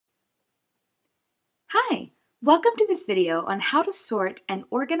Hi, welcome to this video on how to sort and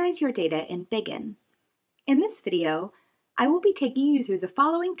organize your data in Begin. In this video, I will be taking you through the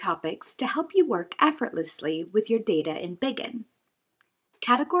following topics to help you work effortlessly with your data in Begin: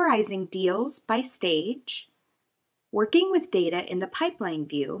 categorizing deals by stage, working with data in the pipeline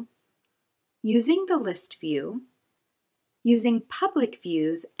view, using the list view, using public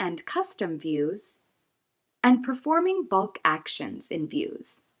views and custom views, and performing bulk actions in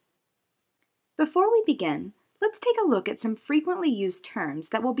views. Before we begin, let's take a look at some frequently used terms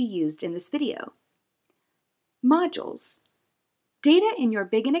that will be used in this video. Modules. Data in your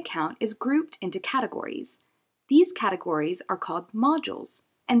Begin account is grouped into categories. These categories are called modules,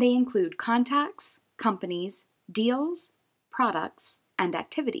 and they include contacts, companies, deals, products, and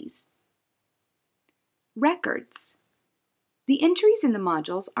activities. Records. The entries in the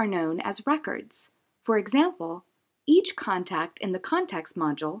modules are known as records. For example, each contact in the contacts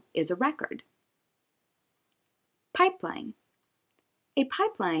module is a record. Pipeline. A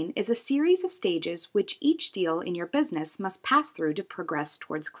pipeline is a series of stages which each deal in your business must pass through to progress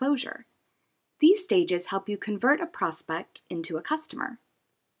towards closure. These stages help you convert a prospect into a customer.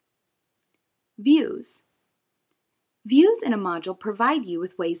 Views. Views in a module provide you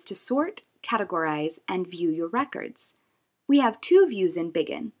with ways to sort, categorize, and view your records. We have two views in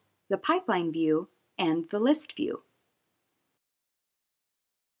Begin: the pipeline view and the list view.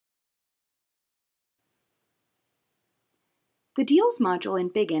 The Deals module in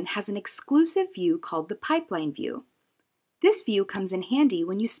Begin has an exclusive view called the Pipeline view. This view comes in handy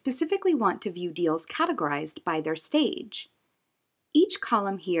when you specifically want to view deals categorized by their stage. Each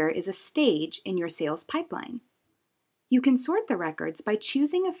column here is a stage in your sales pipeline. You can sort the records by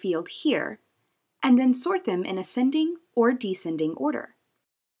choosing a field here, and then sort them in ascending or descending order.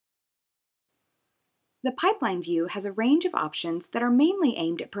 The Pipeline view has a range of options that are mainly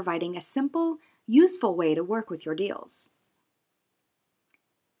aimed at providing a simple, useful way to work with your deals.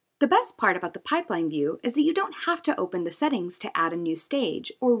 The best part about the pipeline view is that you don't have to open the settings to add a new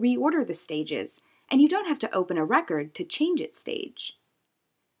stage or reorder the stages, and you don't have to open a record to change its stage.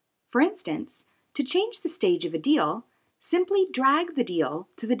 For instance, to change the stage of a deal, simply drag the deal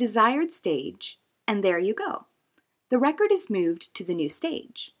to the desired stage, and there you go. The record is moved to the new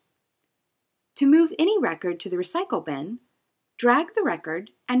stage. To move any record to the recycle bin, drag the record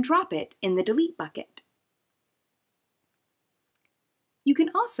and drop it in the delete bucket. You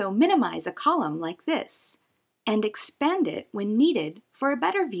can also minimize a column like this and expand it when needed for a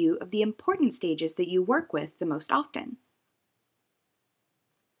better view of the important stages that you work with the most often.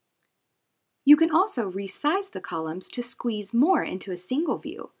 You can also resize the columns to squeeze more into a single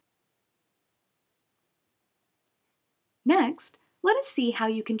view. Next, let us see how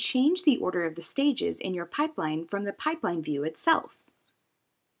you can change the order of the stages in your pipeline from the pipeline view itself.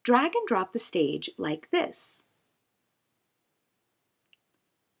 Drag and drop the stage like this.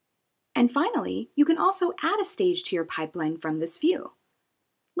 And finally, you can also add a stage to your pipeline from this view.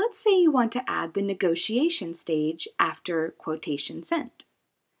 Let's say you want to add the negotiation stage after quotation sent.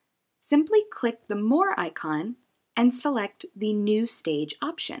 Simply click the More icon and select the New Stage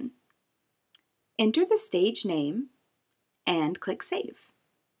option. Enter the stage name and click Save.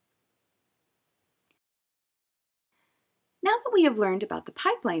 Now that we have learned about the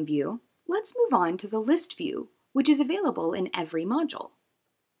pipeline view, let's move on to the list view, which is available in every module.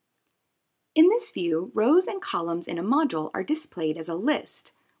 In this view, rows and columns in a module are displayed as a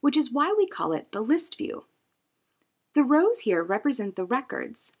list, which is why we call it the list view. The rows here represent the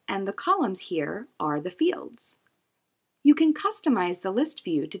records, and the columns here are the fields. You can customize the list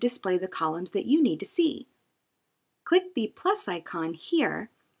view to display the columns that you need to see. Click the plus icon here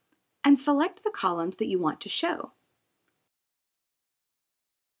and select the columns that you want to show.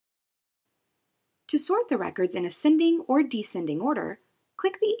 To sort the records in ascending or descending order,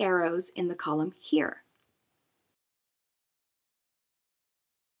 click the arrows in the column here.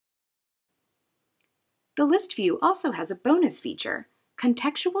 The list view also has a bonus feature: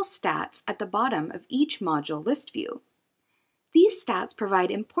 contextual stats at the bottom of each module list view. These stats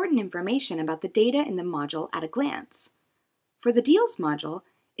provide important information about the data in the module at a glance. For the Deals module,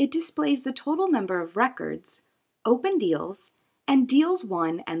 it displays the total number of records, open deals, and deals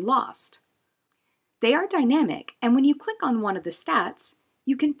won and lost. They are dynamic, and when you click on one of the stats,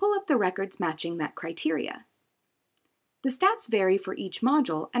 you can pull up the records matching that criteria. The stats vary for each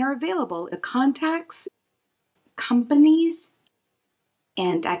module and are available in the Contacts, Companies,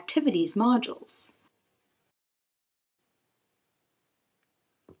 and Activities modules.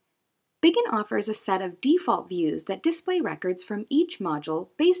 Begin offers a set of default views that display records from each module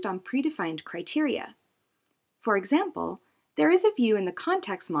based on predefined criteria. For example, there is a view in the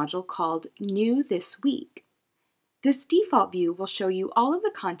Context module called New This Week. This default view will show you all of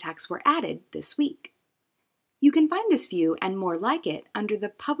the contacts were added this week. You can find this view and more like it under the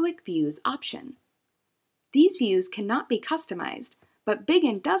Public Views option. These views cannot be customized, but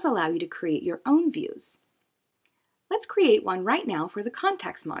Begin does allow you to create your own views. Let's create one right now for the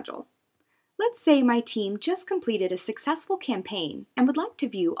Context module. Let's say my team just completed a successful campaign and would like to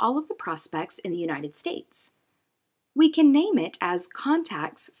view all of the prospects in the United States. We can name it as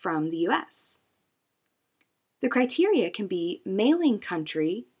Contacts from the US. The criteria can be mailing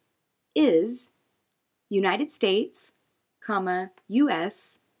country is United States,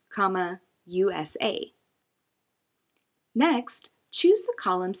 US, USA. Next, choose the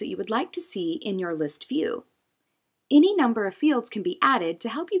columns that you would like to see in your list view. Any number of fields can be added to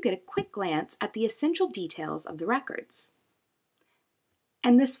help you get a quick glance at the essential details of the records.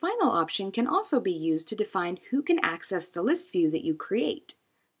 And this final option can also be used to define who can access the list view that you create.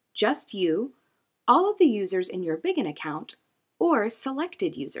 Just you, all of the users in your Begin account, or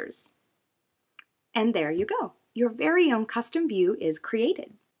selected users. And there you go. Your very own custom view is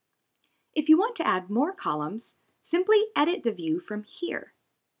created. If you want to add more columns, simply edit the view from here.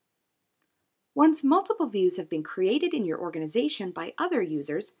 Once multiple views have been created in your organization by other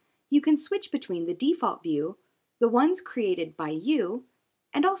users, you can switch between the default view, the ones created by you,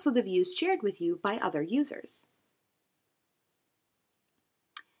 and also the views shared with you by other users.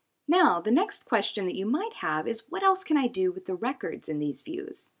 Now, the next question that you might have is, what else can I do with the records in these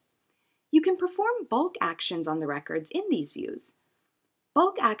views? You can perform bulk actions on the records in these views.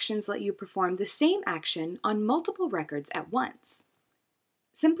 Bulk actions let you perform the same action on multiple records at once.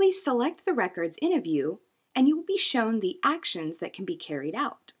 Simply select the records in a view, and you will be shown the actions that can be carried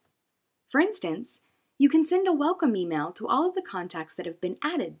out. For instance, you can send a welcome email to all of the contacts that have been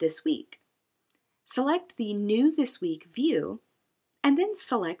added this week. Select the New This Week view, and then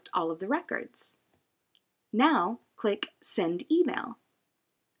select all of the records. Now, click Send Email.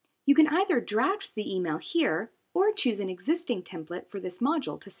 You can either draft the email here or choose an existing template for this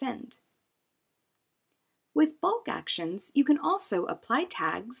module to send. With bulk actions, you can also apply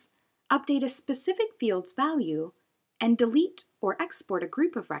tags, update a specific field's value, and delete or export a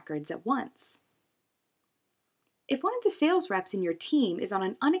group of records at once. If one of the sales reps in your team is on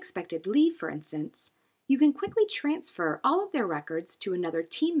an unexpected leave, for instance, you can quickly transfer all of their records to another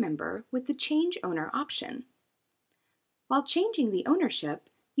team member with the Change Owner option. While changing the ownership,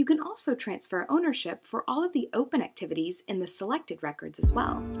 you can also transfer ownership for all of the open activities in the selected records as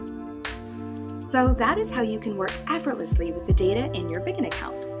well. So that is how you can work effortlessly with the data in your Begin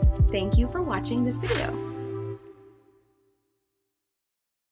account. Thank you for watching this video.